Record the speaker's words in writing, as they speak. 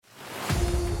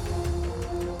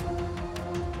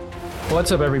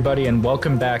What's up, everybody, and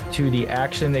welcome back to the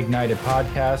Action Ignited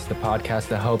podcast, the podcast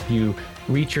that helps you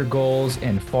reach your goals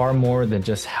in far more than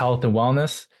just health and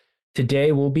wellness.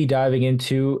 Today, we'll be diving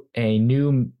into a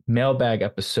new mailbag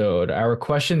episode. Our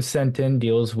question sent in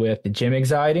deals with gym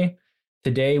anxiety.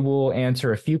 Today, we'll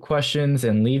answer a few questions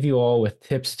and leave you all with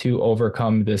tips to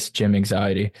overcome this gym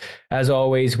anxiety. As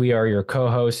always, we are your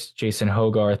co-hosts, Jason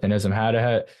Hogarth and Ism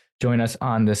Hadahat. Join us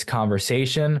on this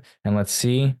conversation, and let's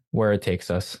see where it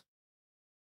takes us.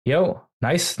 Yo,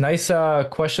 nice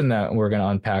question that we're going to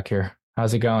unpack here.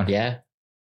 How's it going? Yeah,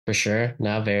 for sure.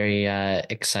 Now very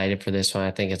excited for this one. I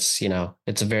think it's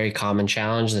a very common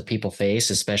challenge that people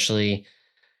face, especially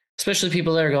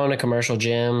people that are going to commercial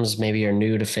gyms, maybe are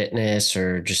new to fitness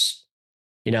or just,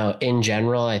 in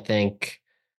general. I think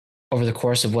over the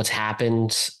course of what's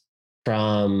happened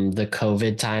from the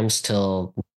COVID times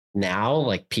till now,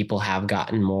 like people have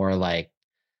gotten more like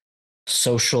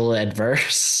social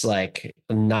adverse, like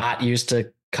not used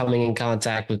to coming in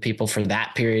contact with people for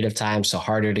that period of time, so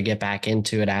harder to get back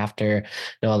into it after.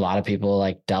 I know a lot of people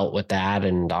like dealt with that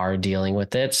and are dealing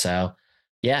with it. So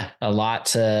yeah, a lot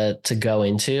to go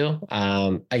into.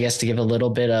 I guess to give a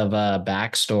little bit of a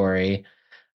backstory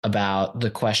about the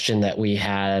question that we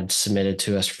had submitted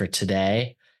to us for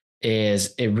today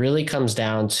is it really comes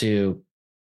down to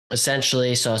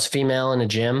essentially, so it's female in a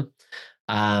gym.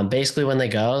 Basically, when they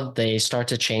go, they start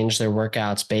to change their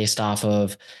workouts based off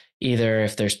of either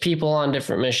if there's people on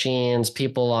different machines,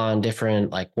 people on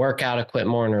different like workout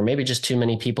equipment, or maybe just too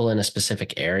many people in a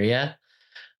specific area.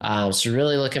 So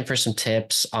really looking for some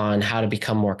tips on how to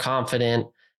become more confident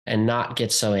and not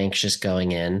get so anxious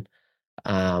going in.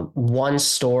 One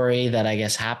story that I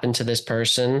guess happened to this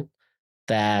person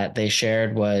that they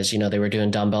shared was, they were doing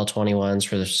dumbbell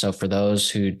 21s so for those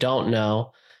who don't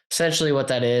know, essentially what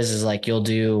that is like you'll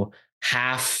do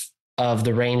half of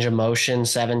the range of motion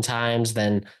 7 times,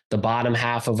 then the bottom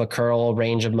half of a curl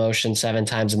range of motion 7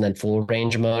 times, and then full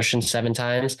range of motion 7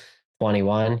 times.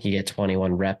 21, you get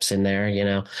 21 reps in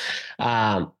there,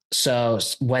 So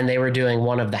when they were doing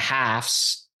one of the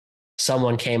halves,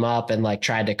 someone came up and like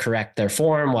tried to correct their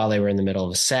form while they were in the middle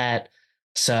of a set.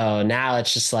 So now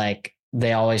it's just like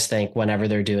they always think whenever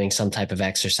they're doing some type of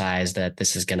exercise that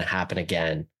this is going to happen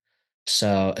again.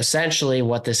 So essentially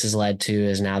what this has led to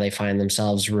is now they find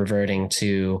themselves reverting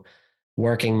to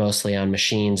working mostly on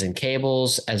machines and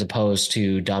cables as opposed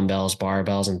to dumbbells,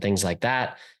 barbells, and things like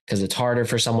that, because it's harder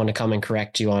for someone to come and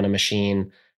correct you on a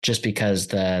machine just because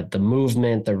the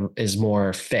movement is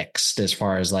more fixed as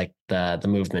far as like the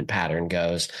movement pattern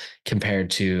goes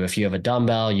compared to if you have a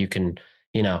dumbbell, you can,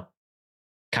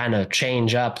 kind of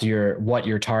change up what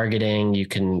you're targeting. You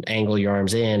can angle your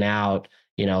arms in, out,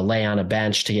 lay on a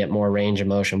bench to get more range of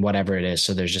motion, whatever it is.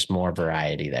 So there's just more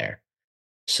variety there.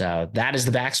 So that is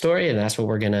the backstory, and that's what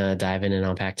we're going to dive in and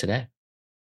unpack today.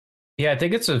 Yeah, I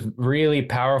think it's a really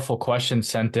powerful question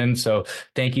sent in. So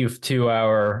thank you to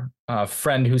our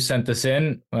friend who sent this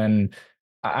in. And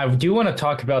I do want to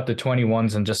talk about the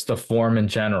 21s and just the form in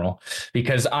general,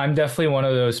 because I'm definitely one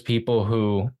of those people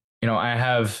who,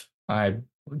 I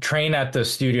train at the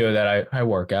studio that I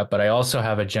work at, but I also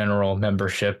have a general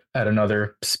membership at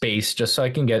another space just so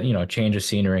I can get, change of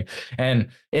scenery. And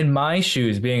in my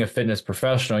shoes, being a fitness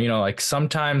professional, like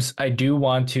sometimes I do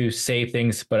want to say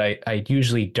things, but I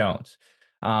usually don't.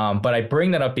 But I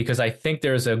bring that up because I think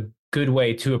there's a good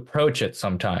way to approach it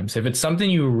sometimes. If it's something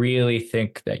you really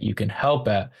think that you can help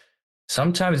at,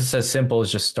 sometimes it's as simple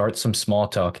as just start some small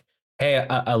talk. Hey,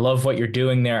 I love what you're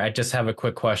doing there. I just have a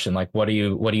quick question. Like, what are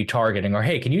you targeting? Or,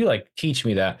 hey, can you like teach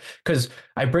me that? Because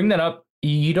I bring that up.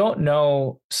 You don't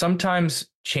know. Sometimes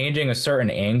changing a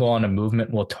certain angle on a movement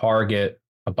will target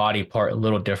a body part a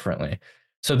little differently.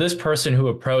 So this person who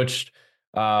approached,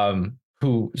 someone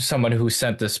who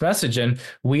sent this message in,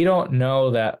 we don't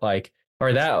know that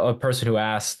a person who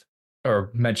asked or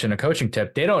mentioned a coaching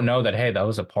tip, they don't know that, hey, that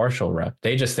was a partial rep.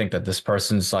 They just think that this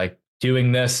person's like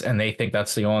doing this and they think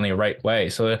that's the only right way.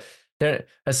 So they're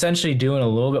essentially doing a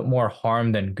little bit more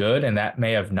harm than good. And that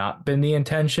may have not been the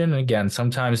intention. And again,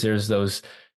 sometimes there's those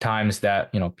times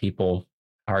that, people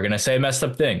are going to say messed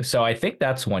up things. So I think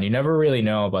that's one. You never really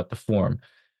know about the form.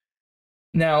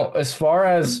 Now, as far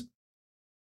as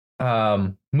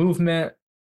movement,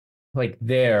 like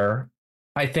there,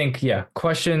 I think,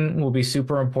 question will be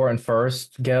super important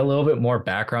first. Get a little bit more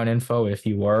background info if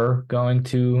you were going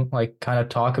to like kind of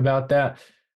talk about that.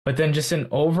 But then just in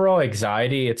overall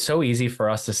anxiety, it's so easy for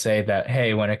us to say that,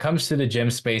 hey, when it comes to the gym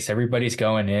space, everybody's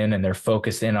going in and they're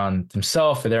focused in on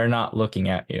themselves or they're not looking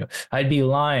at you. I'd be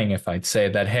lying if I'd say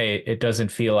that, hey, it doesn't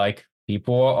feel like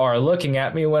people are looking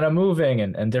at me when I'm moving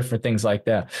and different things like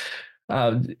that.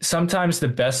 Sometimes the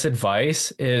best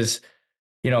advice is,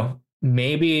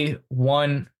 maybe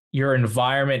one, your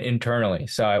environment internally.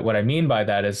 So what I mean by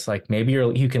that is like maybe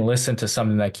you can listen to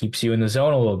something that keeps you in the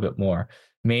zone a little bit more.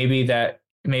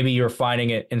 Maybe you're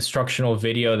finding it instructional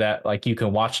video that like you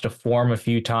can watch the form a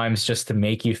few times just to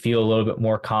make you feel a little bit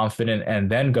more confident and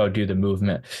then go do the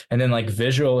movement. And then like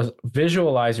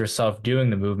visualize yourself doing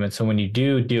the movement. So when you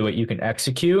do it, you can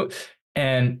execute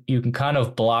and you can kind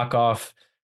of block off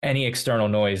any external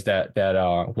noise that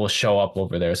will show up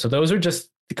over there. So those are just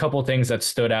a couple of things that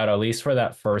stood out, at least for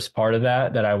that first part of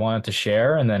that I wanted to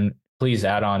share. And then please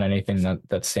add on anything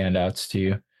that stand outs to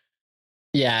you.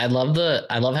 Yeah, I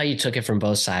love how you took it from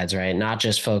both sides, right? Not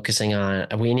just focusing on,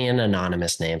 we need an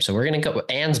anonymous name. So we're gonna go,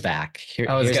 Anne's back.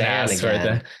 I was Here's gonna Anne ask again. right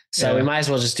there. So we might as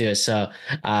well just do it. So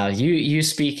you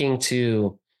speaking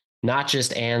to not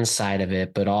just Anne's side of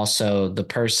it, but also the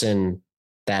person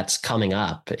that's coming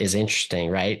up is interesting,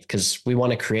 right? Because we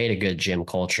want to create a good gym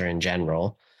culture in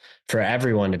general for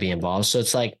everyone to be involved. So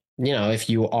it's like, if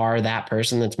you are that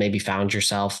person that's maybe found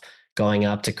yourself going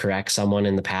up to correct someone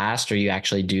in the past, or you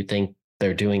actually do think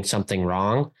they're doing something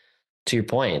wrong, to your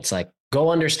point, it's like, go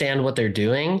understand what they're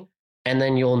doing, and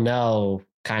then you'll know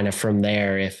kind of from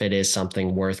there if it is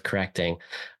something worth correcting.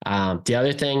 The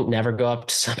other thing, never go up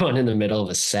to someone in the middle of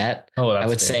a set. I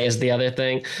would say is the other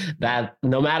thing, that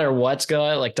no matter what's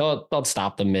going, like don't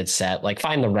stop them mid set. Like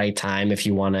find the right time if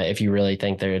you really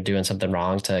think they're doing something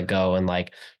wrong, to go and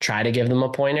like try to give them a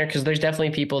pointer, because there's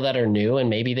definitely people that are new and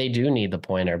maybe they do need the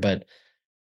pointer, but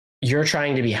you're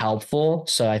trying to be helpful.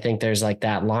 So I think there's like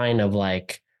that line of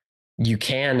like, you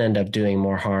can end up doing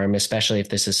more harm, especially if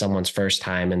this is someone's first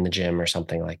time in the gym or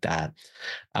something like that.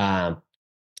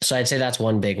 So I'd say that's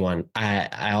one big one.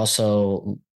 I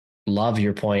also love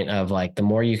your point of like, the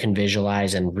more you can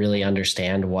visualize and really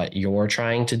understand what you're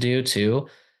trying to do too,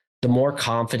 the more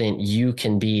confident you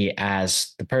can be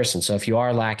as the person. So if you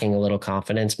are lacking a little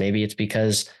confidence, maybe it's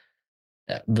because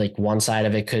like one side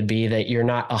of it could be that you're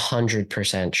not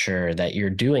 100% sure that you're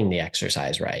doing the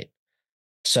exercise right.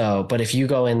 So, but if you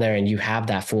go in there and you have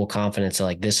that full confidence of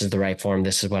like, this is the right form,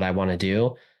 this is what I want to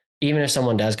do, even if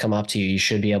someone does come up to you, you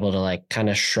should be able to like kind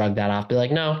of shrug that off, be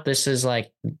like, no, this is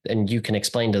like, and you can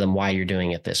explain to them why you're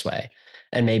doing it this way.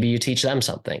 And maybe you teach them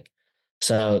something.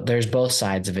 So there's both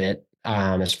sides of it,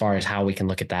 as far as how we can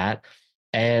look at that.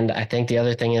 And I think the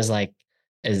other thing is like,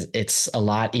 it's a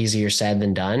lot easier said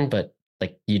than done, but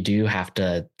like you do have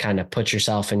to kind of put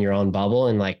yourself in your own bubble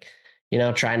and like,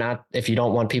 try not, if you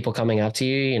don't want people coming up to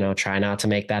you, try not to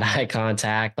make that eye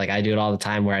contact. Like I do it all the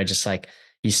time, where I just like,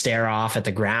 you stare off at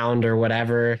the ground or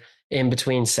whatever in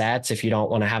between sets. If you don't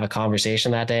want to have a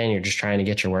conversation that day and you're just trying to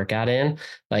get your workout in,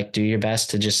 like do your best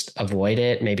to just avoid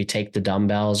it. Maybe take the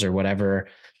dumbbells or whatever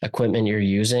equipment you're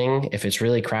using. If it's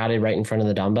really crowded right in front of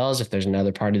the dumbbells, if there's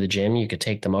another part of the gym you could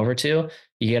take them over to,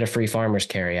 you get a free farmer's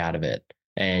carry out of it.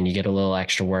 And you get a little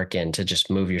extra work in to just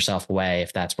move yourself away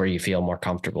if that's where you feel more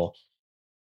comfortable.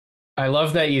 I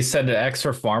love that you said the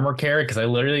extra farmer carry, because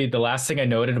the last thing I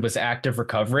noted was active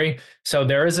recovery. So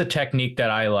there is a technique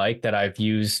that I like that I've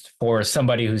used for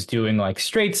somebody who's doing like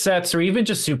straight sets or even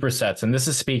just supersets. And this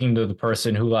is speaking to the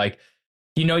person who like,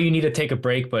 you need to take a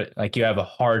break, but like you have a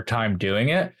hard time doing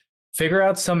it. Figure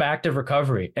out some active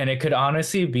recovery. And it could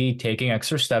honestly be taking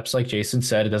extra steps. Like Jason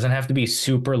said, it doesn't have to be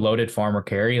super loaded farmer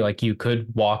carry. Like you could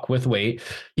walk with weight.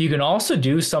 You can also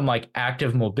do some like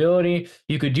active mobility.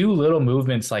 You could do little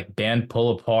movements like band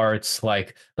pull aparts,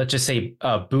 like let's just say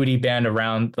a booty band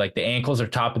around like the ankles or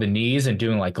top of the knees, and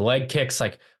doing like leg kicks.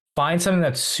 Like find something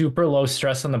that's super low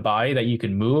stress on the body that you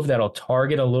can move, that'll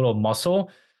target a little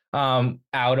muscle out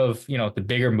of, the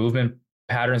bigger movement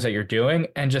patterns that you're doing,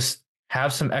 and just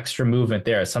have some extra movement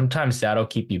there. Sometimes that'll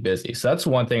keep you busy. So that's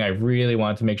one thing I really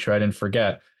wanted to make sure I didn't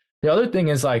forget. The other thing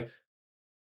is like,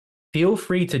 feel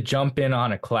free to jump in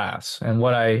on a class. And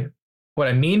what I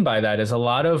mean by that is a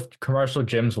lot of commercial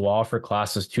gyms will offer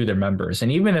classes to their members.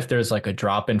 And even if there's like a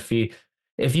drop-in fee,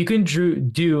 if you can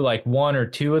do like one or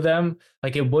two of them,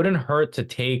 like it wouldn't hurt to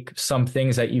take some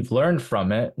things that you've learned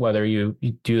from it, whether you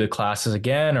do the classes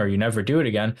again or you never do it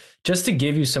again, just to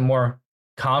give you some more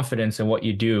confidence in what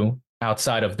you do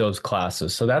outside of those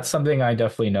classes. So that's something I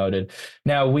definitely noted.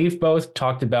 Now, we've both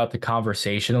talked about the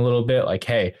conversation a little bit, like,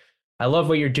 hey, I love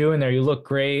what you're doing there. You look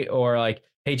great. Or like,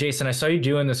 hey, Jason, I saw you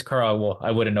doing this curl. Well, I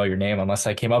wouldn't know your name unless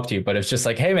I came up to you, but it's just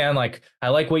like, hey, man, like, I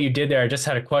like what you did there. I just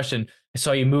had a question. I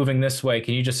saw you moving this way.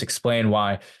 Can you just explain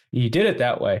why you did it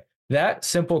that way? That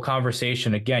simple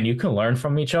conversation, again, you can learn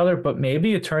from each other, but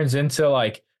maybe it turns into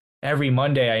like, every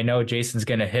Monday I know Jason's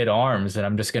going to hit arms, and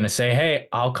I'm just going to say, hey,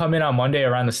 I'll come in on Monday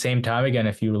around the same time again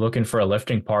if you're looking for a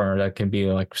lifting partner that can be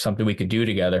like something we could do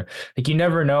together. Like you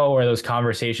never know where those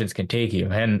conversations can take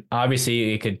you. And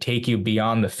obviously it could take you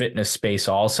beyond the fitness space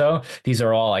also. These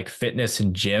are all like fitness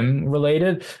and gym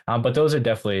related, but those are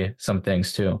definitely some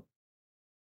things too.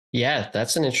 Yeah,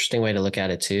 that's an interesting way to look at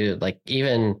it too. Like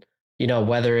even,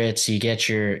 whether it's you get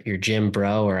your gym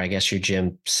bro or I guess your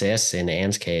gym sis in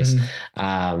Anne's case,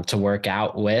 Mhm. to work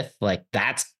out with, like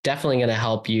that's definitely going to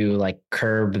help you like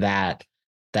curb that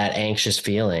anxious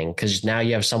feeling because now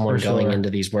you have For someone going sure. into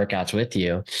these workouts with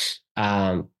you.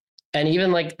 Um, and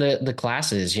even like the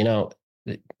classes,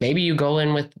 maybe you go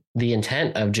in with the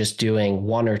intent of just doing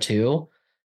one or two,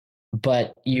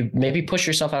 but you maybe push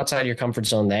yourself outside your comfort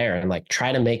zone there and like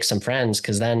try to make some friends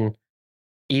because then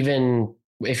even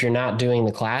if you're not doing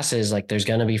the classes, like there's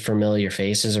going to be familiar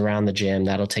faces around the gym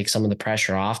that'll take some of the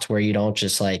pressure off to where you don't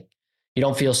just like you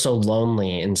don't feel so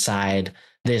lonely inside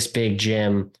this big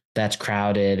gym that's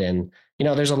crowded. And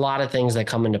there's a lot of things that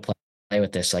come into play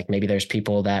with this. Like maybe there's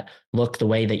people that look the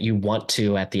way that you want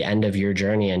to at the end of your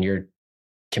journey and you're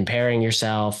comparing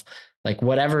yourself, like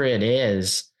whatever it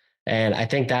is. And I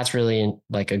think that's really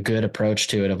like a good approach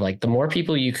to it of like the more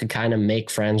people you could kind of make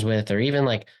friends with, or even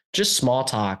like just small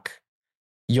talk,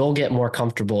 you'll get more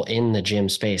comfortable in the gym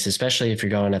space, especially if you're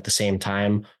going at the same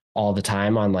time all the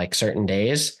time on like certain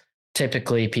days.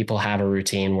 Typically, people have a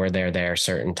routine where they're there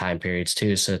certain time periods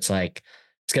too. So it's like,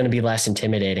 it's going to be less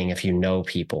intimidating if you know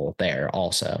people there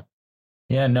also.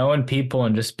 Yeah, knowing people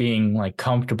and just being like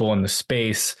comfortable in the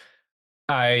space.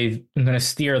 I'm going to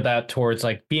steer that towards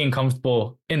like being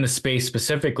comfortable in the space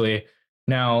specifically.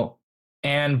 Now,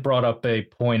 Anne brought up a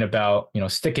point about,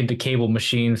 sticking to cable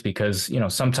machines because,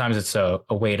 sometimes it's a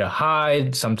way to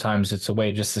hide. Sometimes it's a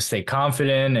way just to stay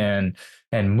confident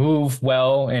and move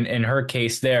well. And in her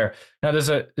case there, now there's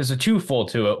a twofold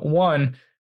to it. One,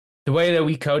 the way that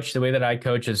we coach, the way that I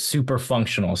coach is super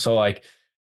functional. So like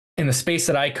in the space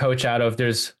that I coach out of,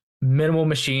 there's minimal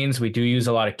machines. We do use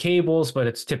a lot of cables, but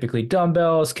it's typically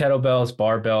dumbbells, kettlebells,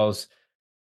 barbells.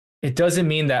 It doesn't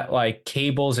mean that like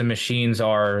cables and machines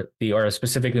or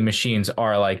specifically machines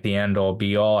are like the end all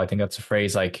be all. I think that's a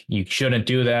phrase like you shouldn't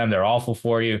do them. They're awful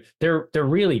for you. They're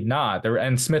really not.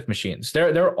 And Smith machines.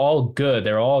 They're all good.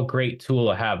 They're all a great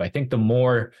tool to have. I think the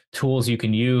more tools you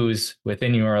can use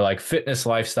within your like fitness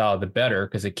lifestyle, the better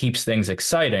because it keeps things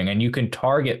exciting and you can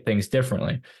target things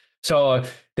differently. So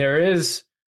there is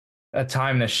a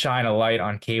time to shine a light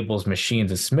on cables,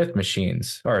 machines, and Smith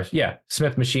machines, or yeah,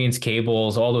 Smith machines,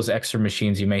 cables, all those extra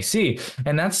machines you may see.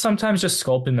 And that's sometimes just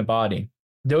sculpting the body.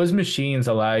 Those machines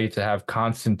allow you to have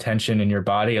constant tension in your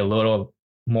body a little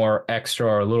more extra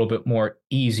or a little bit more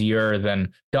easier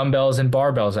than dumbbells and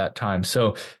barbells at times.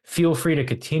 So feel free to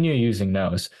continue using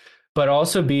those, but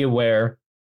also be aware,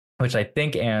 which I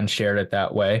think Anne shared it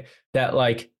that way, that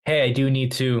like, hey, I do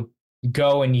need to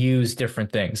go and use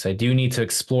different things. I do need to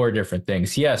explore different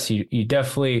things. Yes, you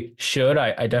definitely should.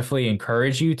 I definitely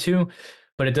encourage you to,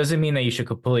 but it doesn't mean that you should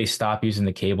completely stop using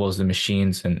the cables, the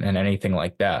machines, and anything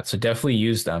like that. So definitely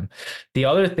use them. The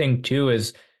other thing too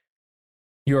is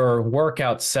your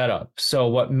workout setup. So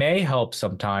what may help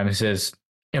sometimes is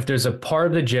if there's a part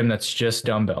of the gym that's just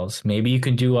dumbbells, maybe you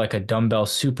can do like a dumbbell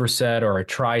superset or a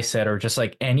tricep or just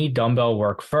like any dumbbell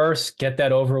work first, get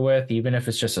that over with, even if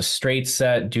it's just a straight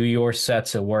set, do your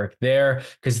sets of work there.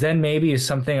 Because then maybe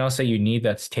something else that you need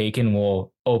that's taken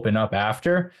will open up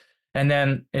after. And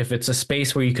then if it's a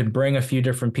space where you can bring a few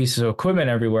different pieces of equipment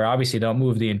everywhere, obviously don't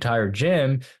move the entire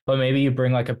gym, but maybe you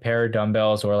bring like a pair of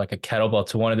dumbbells or like a kettlebell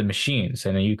to one of the machines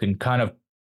and then you can kind of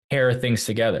pair things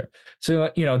together.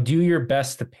 So, do your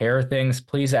best to pair things.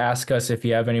 Please ask us if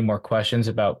you have any more questions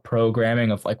about programming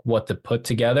of like what to put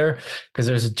together, because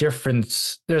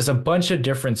there's a bunch of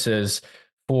differences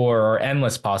for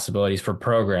endless possibilities for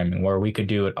programming where we could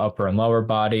do it upper and lower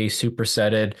body,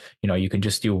 supersetted. You can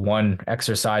just do one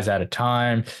exercise at a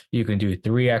time. You can do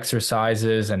 3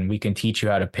 exercises and we can teach you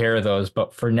how to pair those.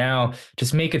 But for now,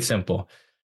 just make it simple.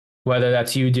 Whether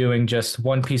that's you doing just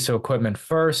one piece of equipment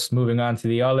first, moving on to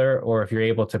the other, or if you're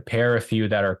able to pair a few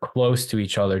that are close to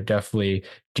each other, definitely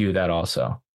do that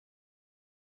also.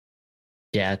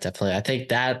 Yeah, definitely. I think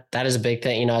that is a big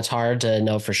thing. It's hard to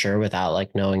know for sure without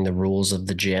like knowing the rules of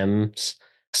the gyms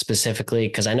specifically,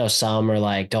 because I know some are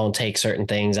like don't take certain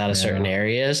things out of certain Yeah.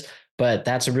 areas, but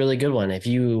that's a really good one. If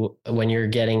you when you're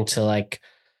getting to like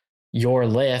your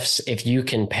lifts, if you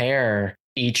can pair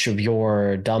each of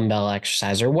your dumbbell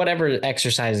exercise or whatever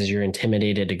exercises you're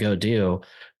intimidated to go do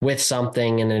with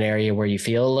something in an area where you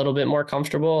feel a little bit more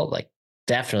comfortable, like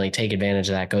definitely take advantage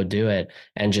of that, go do it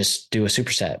and just do a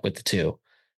superset with the two.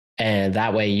 And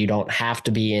that way you don't have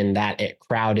to be in that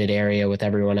crowded area with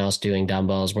everyone else doing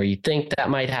dumbbells where you think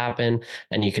that might happen.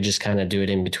 And you could just kind of do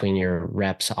it in between your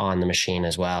reps on the machine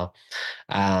as well.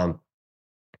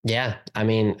 Yeah, I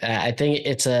mean, I think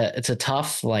it's a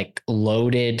tough, like,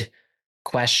 loaded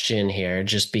question here,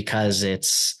 just because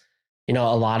it's, a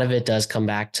lot of it does come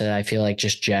back to, I feel like,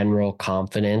 just general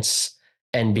confidence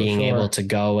and For being able sure. to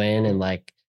go in and,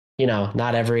 like,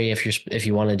 not if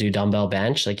you want to do dumbbell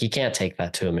bench, like, you can't take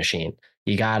that to a machine.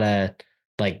 You gotta,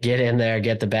 like, get in there,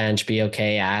 get the bench, be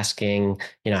okay asking,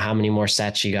 how many more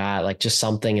sets you got, like, just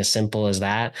something as simple as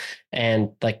that.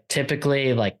 And, like,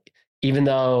 typically, like, even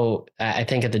though I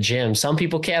think at the gym, some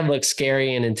people can look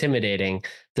scary and intimidating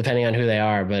depending on who they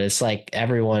are, but it's like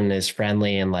everyone is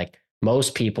friendly, and, like,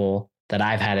 most people that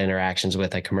I've had interactions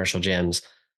with at commercial gyms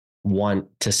want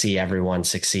to see everyone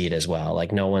succeed as well.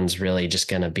 Like, no one's really just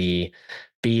going to be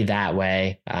that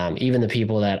way. Even the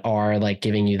people that are, like,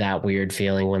 giving you that weird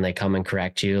feeling when they come and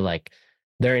correct you, like,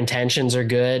 their intentions are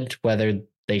good. Whether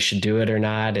they should do it or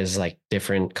not is, like,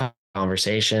 different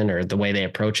conversation, or the way they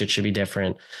approach it should be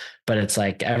different. But it's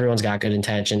like everyone's got good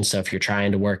intentions. So if you're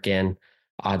trying to work in,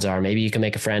 odds are maybe you can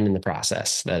make a friend in the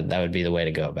process. That would be the way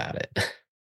to go about it.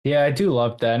 Yeah, I do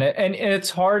love that. And it's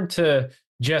hard to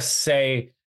just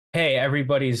say, hey,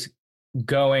 everybody's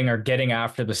going or getting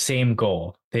after the same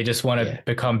goal. They just want to Yeah.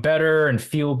 become better and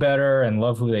feel better and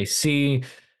love who they see.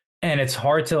 And it's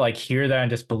hard to, like, hear that and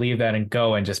just believe that and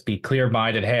go and just be clear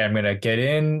minded. Hey, I'm going to get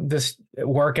in this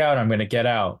workout. I'm going to get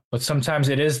out. But sometimes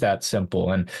it is that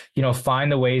simple. And,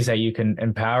 find the ways that you can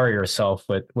empower yourself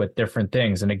with different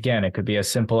things. And again, it could be as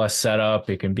simple as setup.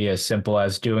 It can be as simple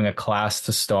as doing a class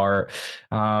to start.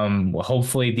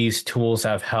 Hopefully these tools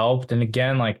have helped. And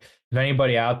again, like, if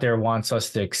anybody out there wants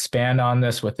us to expand on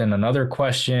this within another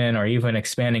question, or even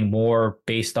expanding more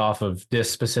based off of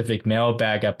this specific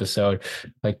mailbag episode,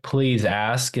 like, please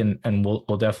ask, and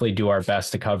we'll definitely do our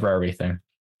best to cover everything.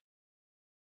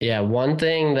 Yeah, one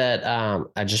thing that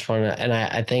I just want to, and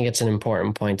I think it's an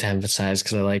important point to emphasize,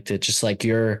 because I liked it, just like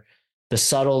the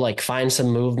subtle, like, find some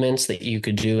movements that you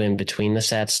could do in between the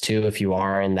sets too, if you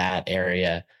are in that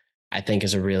area, I think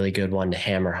is a really good one to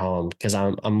hammer home. Because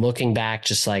I'm looking back,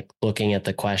 just like looking at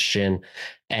the question,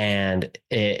 and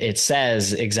it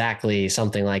says exactly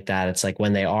something like that. It's like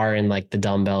when they are in, like, the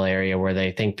dumbbell area where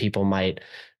they think people might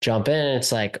jump in,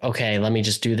 it's like, okay, let me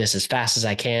just do this as fast as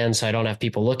I can so I don't have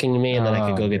people looking at me, and then I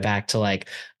could go get back to, like,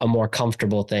 a more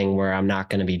comfortable thing where I'm not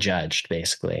going to be judged,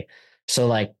 basically. So,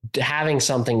 like, having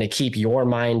something to keep your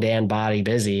mind and body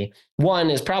busy, one,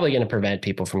 is probably going to prevent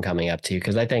people from coming up to you,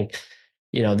 because I think,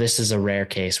 this is a rare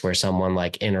case where someone,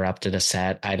 like, interrupted a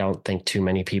set. I don't think too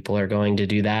many people are going to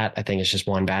do that. I think it's just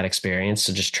one bad experience.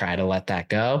 So just try to let that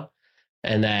go.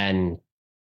 And then,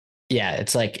 yeah,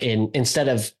 it's like, instead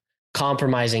of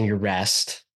compromising your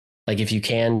rest, like, if you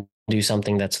can do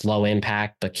something that's low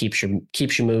impact but keeps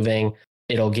you moving,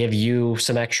 it'll give you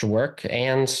some extra work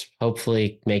and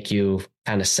hopefully make you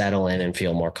kind of settle in and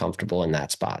feel more comfortable in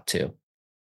that spot too.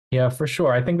 Yeah, for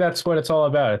sure. I think that's what it's all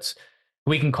about.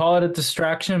 We can call it a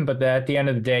distraction, but at the end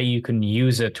of the day, you can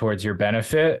use it towards your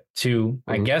benefit to,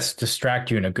 I guess, distract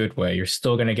you in a good way. You're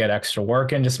still going to get extra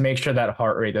work, and just make sure that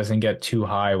heart rate doesn't get too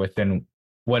high within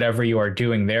whatever you are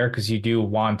doing there, because you do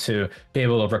want to be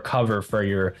able to recover for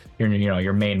your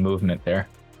main movement there.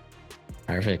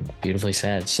 Perfect. Beautifully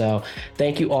said. So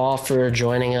thank you all for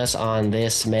joining us on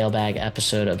this mailbag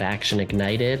episode of Action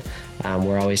Ignited.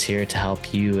 We're always here to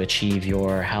help you achieve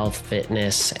your health,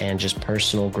 fitness, and just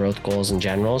personal growth goals in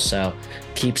general. So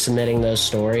keep submitting those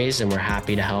stories, and we're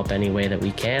happy to help any way that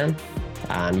we can.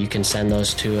 You can send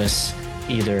those to us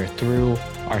either through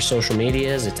our social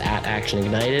medias, it's at Action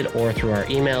Ignited, or through our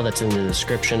email that's in the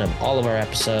description of all of our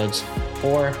episodes.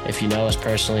 Or if you know us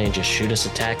personally, just shoot us a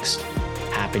text.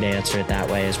 Happy to answer it that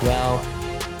way as well.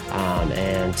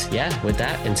 And yeah, with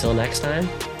that, until next time,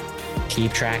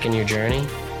 keep tracking your journey.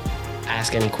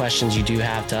 Ask any questions you do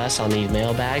have to us on these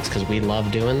mailbags, because we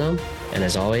love doing them. And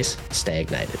as always, stay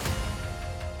ignited.